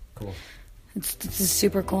great. Cool. It's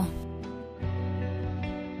super cool.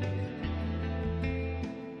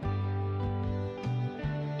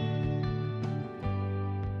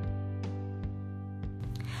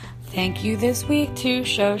 Thank you this week to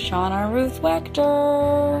Shoshana Ruth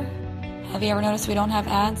Wechter. Have you ever noticed we don't have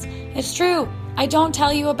ads? It's true. I don't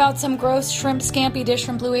tell you about some gross shrimp scampi dish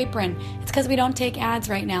from Blue Apron. It's because we don't take ads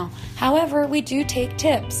right now. However, we do take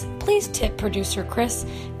tips. Please tip producer Chris.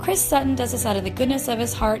 Chris Sutton does this out of the goodness of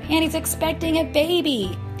his heart, and he's expecting a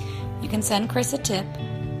baby. You can send Chris a tip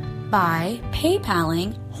by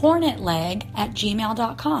PayPaling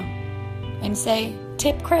hornetleg@gmail.com and say,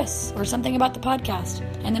 tip Chris, or something about the podcast.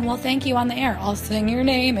 And then we'll thank you on the air. I'll sing your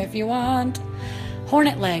name if you want.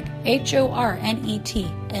 Hornetleg, HORNETLEG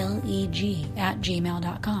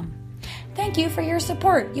 @gmail.com. Thank you for your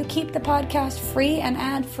support. You keep the podcast free and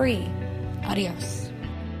ad-free. Adios.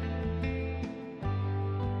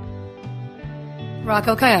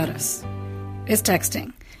 Rocco Coyotes is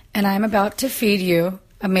texting, and I'm about to feed you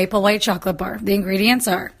a maple white chocolate bar. The ingredients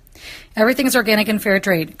are Everything is organic and fair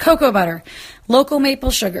trade. Cocoa butter, local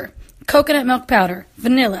maple sugar, coconut milk powder,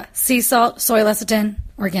 vanilla, sea salt, soy lecithin,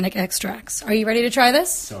 organic extracts. Are you ready to try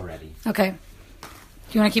this? So ready. Okay. Do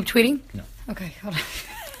you want to keep tweeting? No. Okay, hold on.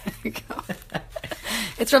 There you go.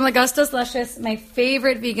 It's from Gustos Luscious, my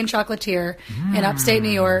favorite vegan chocolatier in upstate New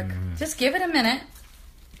York. Just give it a minute.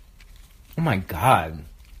 Oh my God.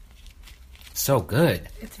 So good.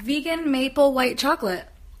 It's vegan maple white chocolate.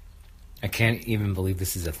 I can't even believe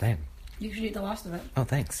this is a thing. You should eat the last of it. Oh,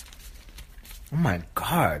 thanks. Oh my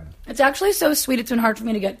God. It's actually so sweet, it's been hard for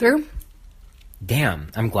me to get through.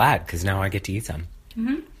 Damn. I'm glad because now I get to eat some.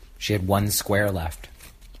 Mm-hmm. She had one square left.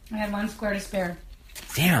 I had 1 square to spare.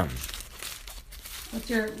 Damn.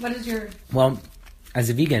 What is your... Well, as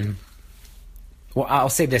a vegan, well, I'll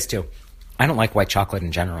say this too. I don't like white chocolate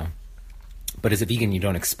in general. But as a vegan, you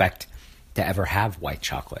don't expect to ever have white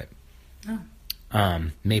chocolate. Oh.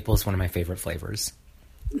 Maple is one of my favorite flavors.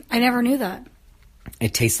 I never knew that.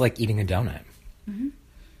 It tastes like eating a donut,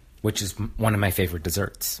 which is one of my favorite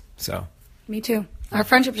desserts. So, Me too. Our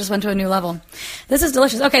friendship just went to a new level. This is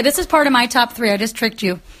delicious. Okay, this is part of my top 3. I just tricked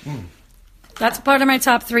you. That's part of my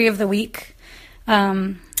top 3 of the week.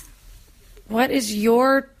 What is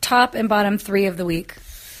your top and bottom 3 of the week?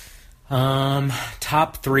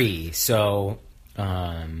 top 3. So,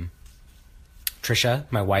 Trisha,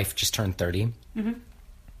 my wife, just turned 30.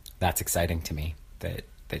 That's exciting to me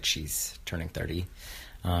that she's turning 30.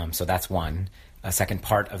 So that's one. A second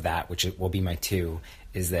part of that, which will be my 2,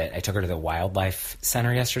 is that I took her to the wildlife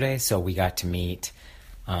center yesterday. So we got to meet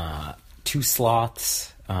 2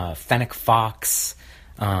 sloths, fennec fox,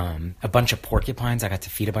 a bunch of porcupines. I got to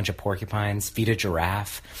feed a bunch of porcupines, feed a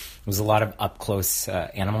giraffe. It was a lot of up-close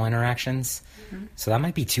animal interactions. So that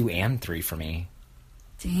might be 2 and 3 for me.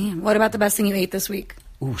 Damn. What about the best thing you ate this week?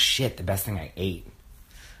 Ooh, shit, the best thing I ate.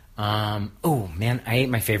 Oh, man, I ate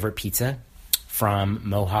my favorite pizza from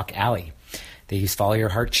Mohawk Alley. They use Follow Your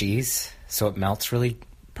Heart cheese, so it melts really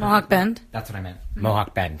perfect. Mohawk Bend? That's what I meant.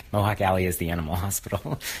 Mohawk Bend. Mohawk Alley is the animal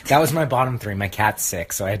hospital. That was my bottom 3. My cat's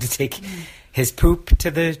sick, so I had to take his poop to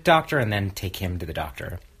the doctor and then take him to the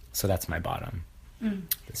doctor. So that's my bottom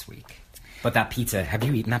this week. But that pizza, have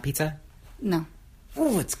you eaten that pizza? No.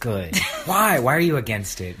 Oh, it's good. Why? Why are you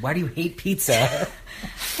against it? Why do you hate pizza?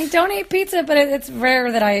 I don't eat pizza, but it's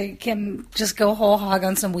rare that I can just go whole hog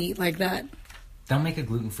on some wheat like that. They'll make a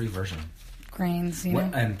gluten-free version. Grains, you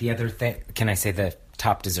know? And the other thing, can I say the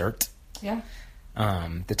top dessert? Yeah.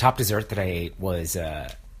 The top dessert that I ate was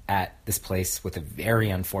at this place with a very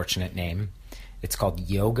unfortunate name. It's called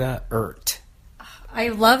Yoga Ert. I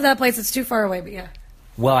love that place. It's too far away, but yeah.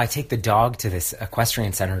 Well, I take the dog to this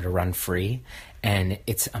equestrian center to run free, and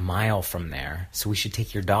it's a mile from there. So we should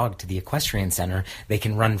take your dog to the equestrian center. They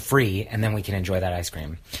can run free, and then we can enjoy that ice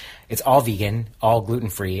cream. It's all vegan, all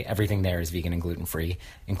gluten-free. Everything there is vegan and gluten-free,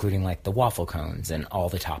 including like the waffle cones and all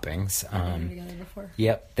the toppings.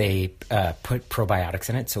 Yep, they put probiotics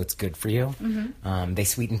in it, so it's good for you. They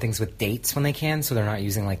sweeten things with dates when they can, so they're not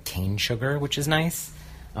using like cane sugar, which is nice.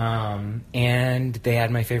 And they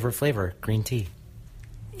had my favorite flavor, green tea.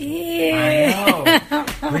 I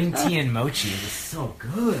know. Green tea and mochi is so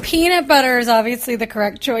good. Peanut butter is obviously the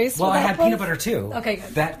correct choice. Well, for I that had place. peanut butter too. Okay,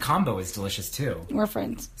 good. That combo is delicious too. We're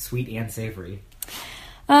friends. Sweet and savory.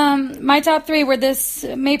 My top 3 were this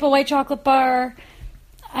maple white chocolate bar.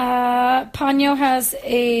 Ponyo has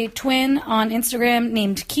a twin on Instagram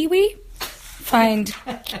named Kiwi. Find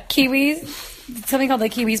Kiwis. Something called the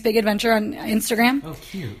Kiwi's Big Adventure on Instagram. Oh,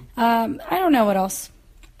 cute. I don't know what else.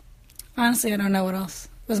 Honestly, I don't know what else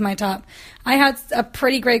was my top. I had a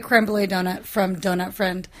pretty great creme brulee donut from Donut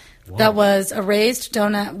Friend. Whoa. That was a raised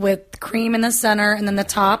donut with cream in the center, and then the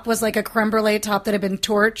top was like a creme brulee top that had been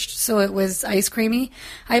torched, so it was ice creamy.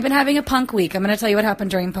 I've been having a punk week. I'm going to tell you what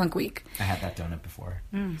happened during punk week. I had that donut before.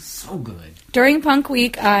 So good. During punk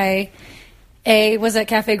week, I was at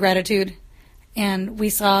Cafe Gratitude, and we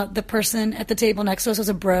saw the person at the table next to us was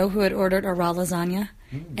a bro who had ordered a raw lasagna,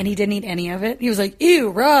 and he didn't eat any of it. He was like,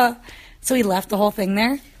 ew, raw. So he left the whole thing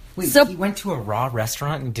there. Wait, so, he went to a raw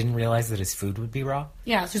restaurant and didn't realize that his food would be raw?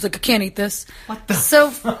 Yeah, so he's like, I can't eat this. What the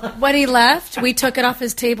So when he left, we took it off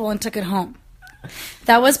his table and took it home.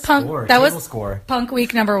 That was punk. Score, That table was score. punk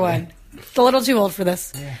week number 1. It's a little too old for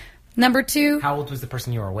this. Yeah. Number 2, How old was the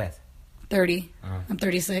person you were with? 30. I'm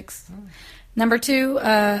 36. Number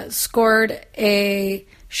 2, scored a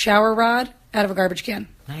shower rod out of a garbage can.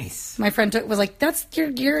 Nice. My friend was like, "That's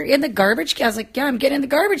you're in the garbage can." I was like, "Yeah, I'm getting in the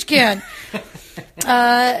garbage can."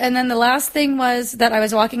 And then the last thing was that I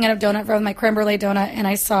was walking out of Donut Row with my creme brulee donut, and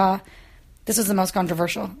I saw, this was the most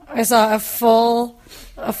controversial. I saw a full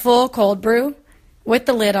cold brew with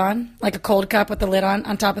the lid on, like a cold cup with the lid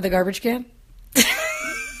on top of the garbage can.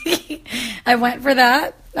 I went for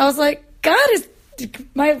that. I was like, God is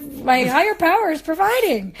my higher power is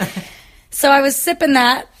providing. So I was sipping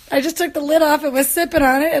that. I just took the lid off and was sipping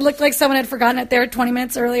on it. It looked like someone had forgotten it there 20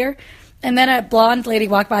 minutes earlier. And then a blonde lady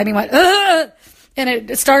walked by me and went, ugh! And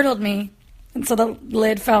it startled me. And so the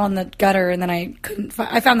lid fell in the gutter, and then I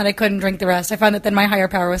found that I couldn't drink the rest. I found that then my higher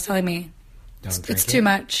power was telling me it's too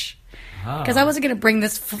much. Because I wasn't going to bring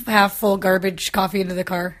this half-full garbage coffee into the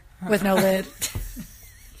car with no lid.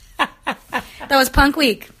 That was Punk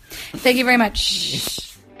Week. Thank you very much.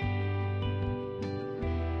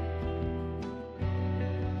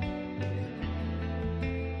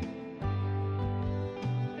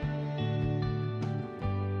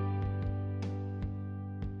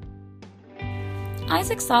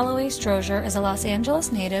 Isaac Soloway Strozier is a Los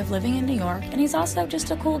Angeles native living in New York, and he's also just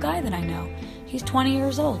a cool guy that I know. He's 20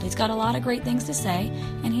 years old. He's got a lot of great things to say,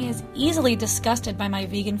 and he is easily disgusted by my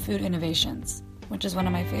vegan food innovations, which is one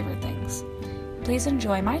of my favorite things. Please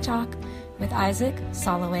enjoy my talk with Isaac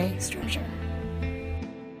Soloway Strozier.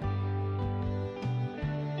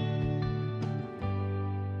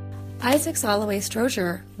 Isaac Soloway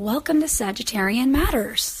Strozier, welcome to Sagittarian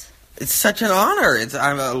Matters. It's such an honor.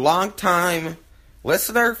 I'm a long-time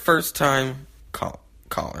listener, first-time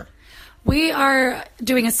caller. We are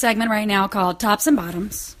doing a segment right now called Tops and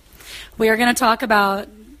Bottoms. We are going to talk about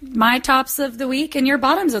my tops of the week and your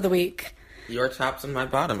bottoms of the week. Your tops and my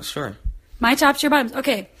bottoms, sure. My tops, your bottoms.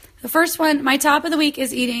 Okay, the first one, my top of the week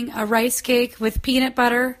is eating a rice cake with peanut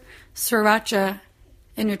butter, sriracha,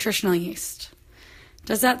 and nutritional yeast.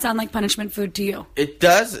 Does that sound like punishment food to you? It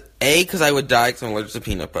does, because I would die because I'm allergic to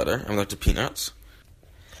peanut butter. I'm allergic to peanuts.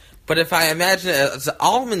 But if I imagine it as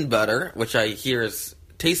almond butter, which I hear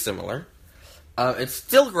tastes similar, it's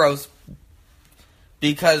still gross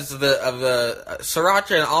because of the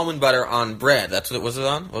sriracha and almond butter on bread. That's what it was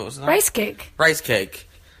on? What was it on? Rice cake. Rice cake.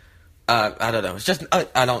 I don't know. It's just,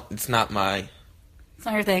 it's not my... It's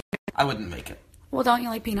not your thing. I wouldn't make it. Well, don't you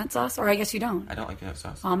like peanut sauce? Or I guess you don't. I don't like peanut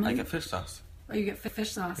sauce. Almond? I get fish sauce. Or you get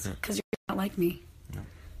fish sauce because you're not like me. No.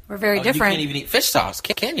 We're very different. You can't even eat fish sauce,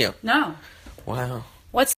 can you? No. Wow.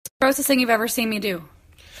 What's the grossest thing you've ever seen me do?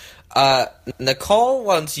 Nicole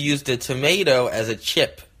once used a tomato as a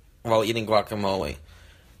chip while eating guacamole.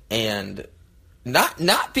 And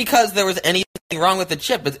not because there was anything wrong with the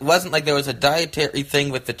chip. It wasn't like there was a dietary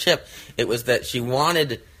thing with the chip. It was that she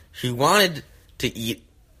wanted to eat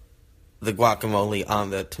the guacamole on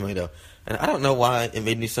the tomato. And I don't know why it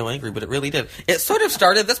made me so angry, but it really did. It sort of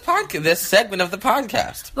started this segment of the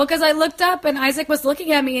podcast. Well, because I looked up and Isaac was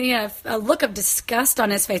looking at me and he had a look of disgust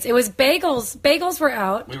on his face. It was bagels. Bagels were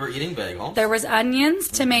out. We were eating bagels. There was onions,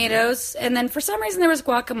 tomatoes, and then for some reason there was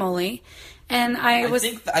guacamole. And I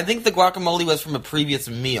think the guacamole was from a previous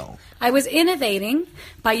meal. I was innovating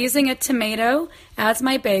by using a tomato as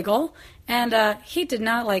my bagel, and he did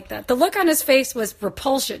not like that. The look on his face was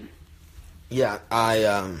repulsion. Yeah, I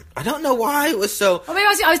don't know why it was so... Oh, maybe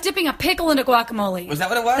I was dipping a pickle into guacamole. Was that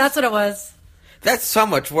what it was? That's what it was. That's so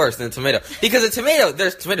much worse than a tomato. Because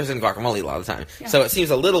there's tomatoes in guacamole a lot of the time. Yeah. So it seems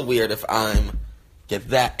a little weird if I'm get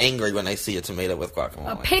that angry when I see a tomato with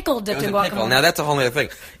guacamole. A pickle dipped in guacamole. Pickle. Now that's a whole other thing.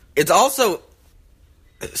 It's also...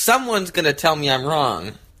 Someone's going to tell me I'm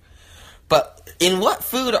wrong. But in what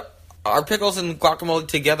food are pickles and guacamole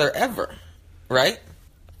together ever? Right?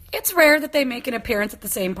 It's rare that they make an appearance at the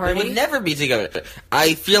same party. They would never be together.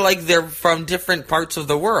 I feel like they're from different parts of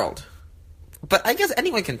the world. But I guess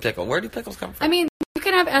anyone can pickle. Where do pickles come from? I mean, you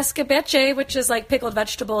can have escabeche, which is like pickled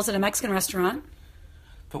vegetables at a Mexican restaurant.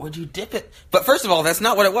 But would you dip it? But first of all, that's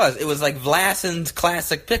not what it was. It was like Vlassen's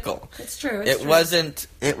classic pickle. It's true. It wasn't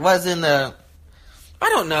a... I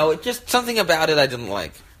don't know. It just something about it I didn't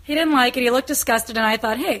like. He didn't like it. He looked disgusted, and I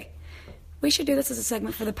thought, hey... We should do this as a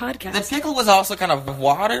segment for the podcast. The pickle was also kind of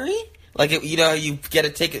watery. Like, you get to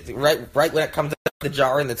take it right when it comes out of the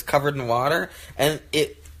jar and it's covered in water. And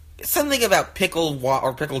something about pickle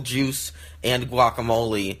juice and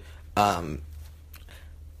guacamole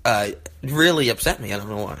really upset me. I don't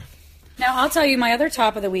know why. Now, I'll tell you, my other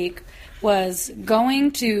top of the week was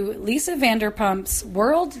going to Lisa Vanderpump's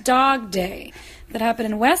World Dog Day that happened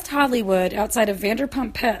in West Hollywood outside of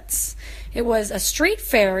Vanderpump Pets. It was a street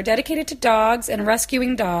fair dedicated to dogs and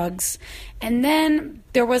rescuing dogs. And then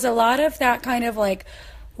there was a lot of that kind of like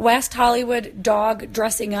West Hollywood dog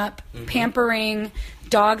dressing up, pampering,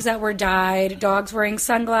 dogs that were dyed, dogs wearing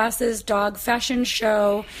sunglasses, dog fashion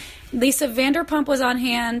show. Lisa Vanderpump was on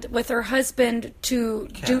hand with her husband to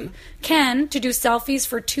do selfies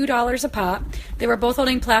for $2 a pop. They were both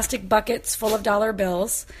holding plastic buckets full of dollar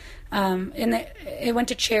bills. And it went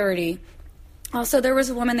to charity. Also, there was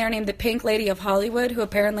a woman there named the Pink Lady of Hollywood who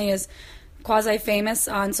apparently is quasi-famous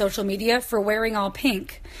on social media for wearing all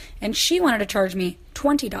pink. And she wanted to charge me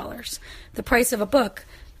 $20, the price of a book,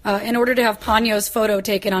 in order to have Ponyo's photo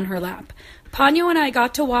taken on her lap. Ponyo and I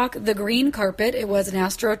got to walk the green carpet. It was an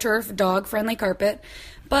AstroTurf dog-friendly carpet.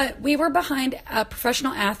 But we were behind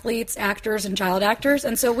professional athletes, actors, and child actors.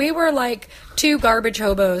 And so we were like two garbage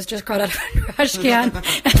hobos just caught out of a trash can. And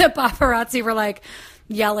the paparazzi were like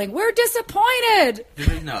yelling, "We're disappointed!" Did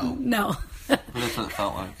they know? No. That's what it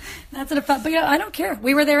felt like. That's what it felt. But I don't care.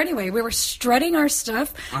 We were there anyway. We were strutting our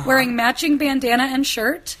stuff, wearing matching bandana and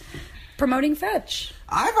shirt, promoting Fetch.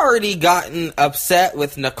 I've already gotten upset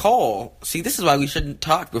with Nicole. See, this is why we shouldn't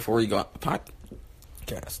talk before we go on the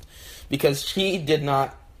podcast. Because she did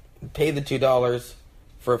not pay the $2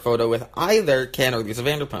 for a photo with either Ken or Lisa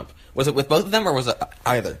Vanderpump. Was it with both of them, or was it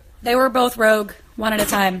either? They were both rogue, one at a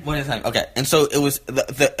time. One at a time. Okay, and so it was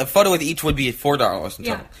the photo with each would be $4. In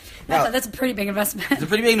Yeah, total. Now, that's a pretty big investment. it's a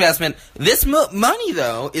pretty big investment. This money,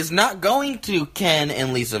 though, is not going to Ken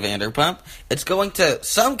and Lisa Vanderpump. It's going to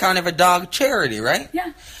some kind of a dog charity, right?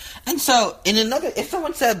 Yeah. And so, if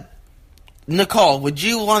someone said, Nicole, would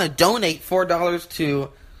you want to donate $4 to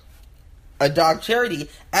a dog charity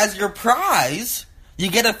as your prize? You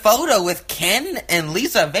get a photo with Ken and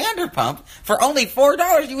Lisa Vanderpump for only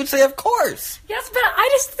 $4. You would say, of course. Yes, but I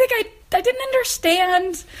just think I didn't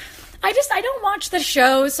understand. I don't watch the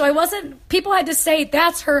show, so I wasn't. People had to say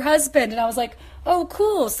that's her husband, and I was like, oh,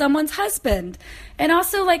 cool, someone's husband. And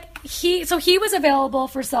also, like he was available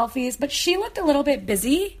for selfies, but she looked a little bit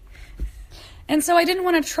busy. And so I didn't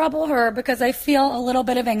want to trouble her because I feel a little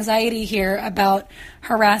bit of anxiety here about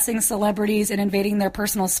harassing celebrities and invading their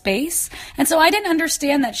personal space. And so I didn't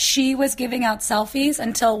understand that she was giving out selfies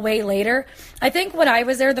until way later. I think when I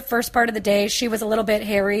was there the first part of the day, she was a little bit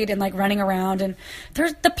harried and like running around. And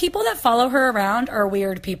the people that follow her around are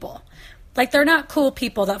weird people. Like, they're not cool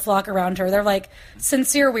people that flock around her. They're like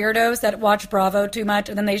sincere weirdos that watch Bravo too much,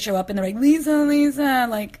 and then they show up and they're like, Lisa,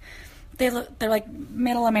 like... They're like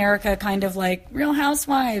middle America, kind of like Real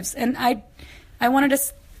Housewives, and I wanted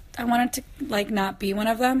to like not be one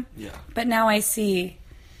of them. Yeah. But now I see,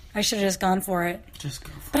 I should have just gone for it. Just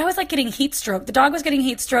go for But I was like getting heat stroke. The dog was getting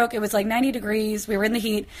heat stroke. It was like 90 degrees. We were in the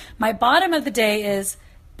heat. My bottom of the day is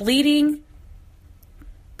bleeding,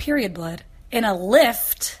 period blood, in a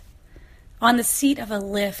lift, on the seat of a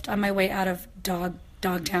lift on my way out of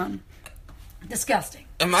Dogtown. Disgusting.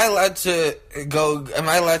 Am I allowed to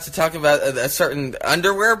talk about a certain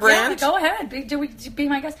underwear brand? Yeah, go ahead. Be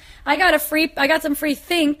my guest. I got some free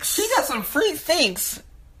Thinks. She got some free Thinks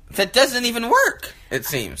that doesn't even work, it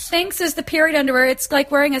seems. Thinks is the period underwear. It's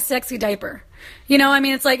like wearing a sexy diaper. You know, I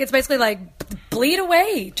mean, it's basically like bleed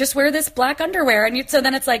away. Just wear this black underwear, and so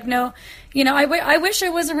then it's like no, you know. I wish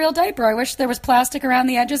it was a real diaper. I wish there was plastic around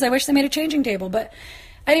the edges. I wish they made a changing table. But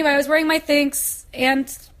anyway, I was wearing my Thinks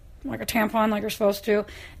and like a tampon like you're supposed to.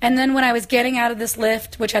 And then when I was getting out of this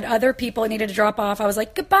lift, which had other people it needed to drop off, I was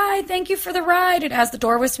like, goodbye, thank you for the ride. And as the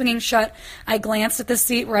door was swinging shut, I glanced at the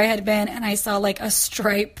seat where I had been, and I saw like a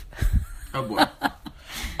stripe. Oh, boy.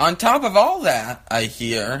 On top of all that, I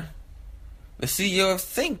hear the CEO of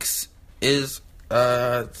Thinks is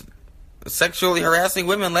sexually harassing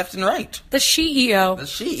women left and right. The CEO. The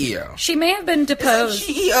CEO. She may have been deposed.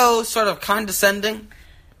 Isn't CEO sort of condescending?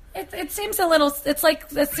 It seems a little. It's like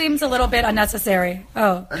it seems a little bit unnecessary.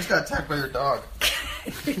 Oh, I just got attacked by your dog.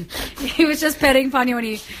 He was just petting Ponyo, and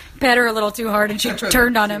he pet her a little too hard, and she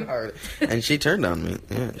turned on him. And she turned on me.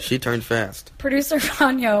 Yeah, she turned fast. Producer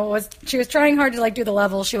Ponyo was trying hard to like do the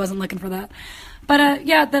levels. She wasn't looking for that. But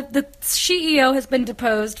yeah, the CEO has been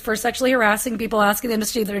deposed for sexually harassing people, asking them to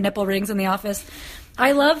see their nipple rings in the office.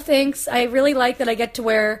 I love Thinks. I really like that I get to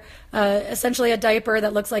wear essentially a diaper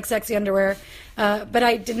that looks like sexy underwear. But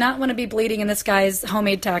I did not want to be bleeding in this guy's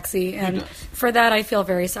homemade taxi, and for that I feel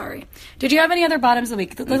very sorry. Did you have any other bottoms of the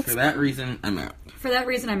week? For that reason, I'm out. For that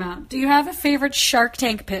reason, I'm out. Do you have a favorite Shark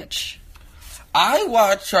Tank pitch? I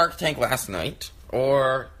watched Shark Tank last night,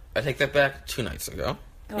 or I take that back, 2 nights ago.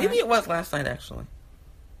 Maybe it was last night, actually.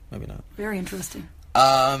 Maybe not. Very interesting.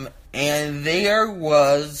 And there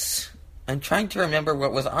was... I'm trying to remember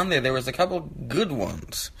what was on there. There was a couple good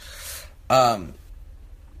ones. There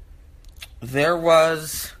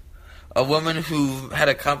was a woman who had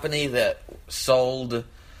a company that sold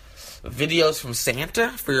videos from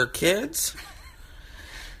Santa for your kids.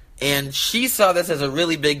 And she saw this as a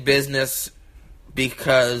really big business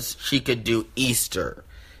because she could do Easter.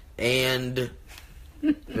 And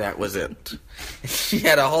that was it. She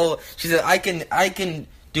had she said, I can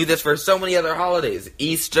do this for so many other holidays.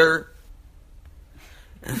 Easter,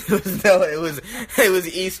 It was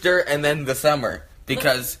Easter and then the summer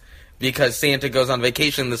because Santa goes on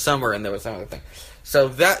vacation in the summer and there was some other thing. So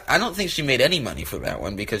that I don't think she made any money for that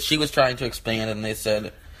one because she was trying to expand and they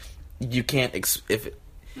said you can't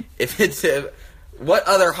if it's what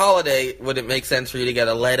other holiday would it make sense for you to get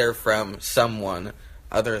a letter from someone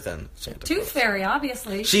other than Santa Tooth Claus? Fairy,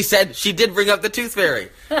 obviously. She said she did bring up the Tooth Fairy.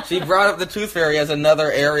 She brought up the Tooth Fairy as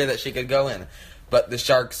another area that she could go in, but the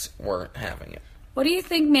Sharks weren't having it. What do you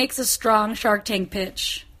think makes a strong Shark Tank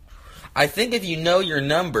pitch? I think if you know your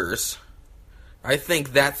numbers, I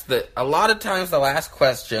think that's a lot of times the last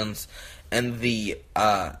questions and the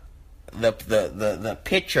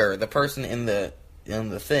pitcher, the person in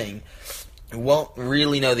the thing, won't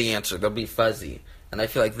really know the answer. They'll be fuzzy, and I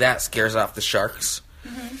feel like that scares off the Sharks.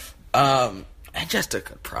 Mm-hmm. And just a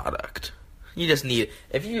good product. You just need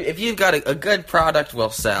if you've got a good product, will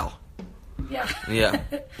sell. Yeah. Yeah.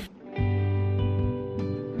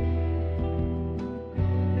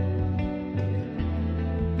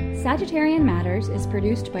 Sagittarian Matters is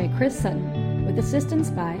produced by Chris Sutton, with assistance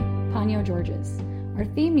by Ponyo Georges. Our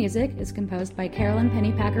theme music is composed by Carolyn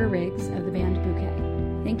Pennypacker Riggs of the band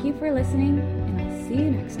Bouquet. Thank you for listening, and I'll see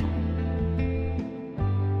you next time.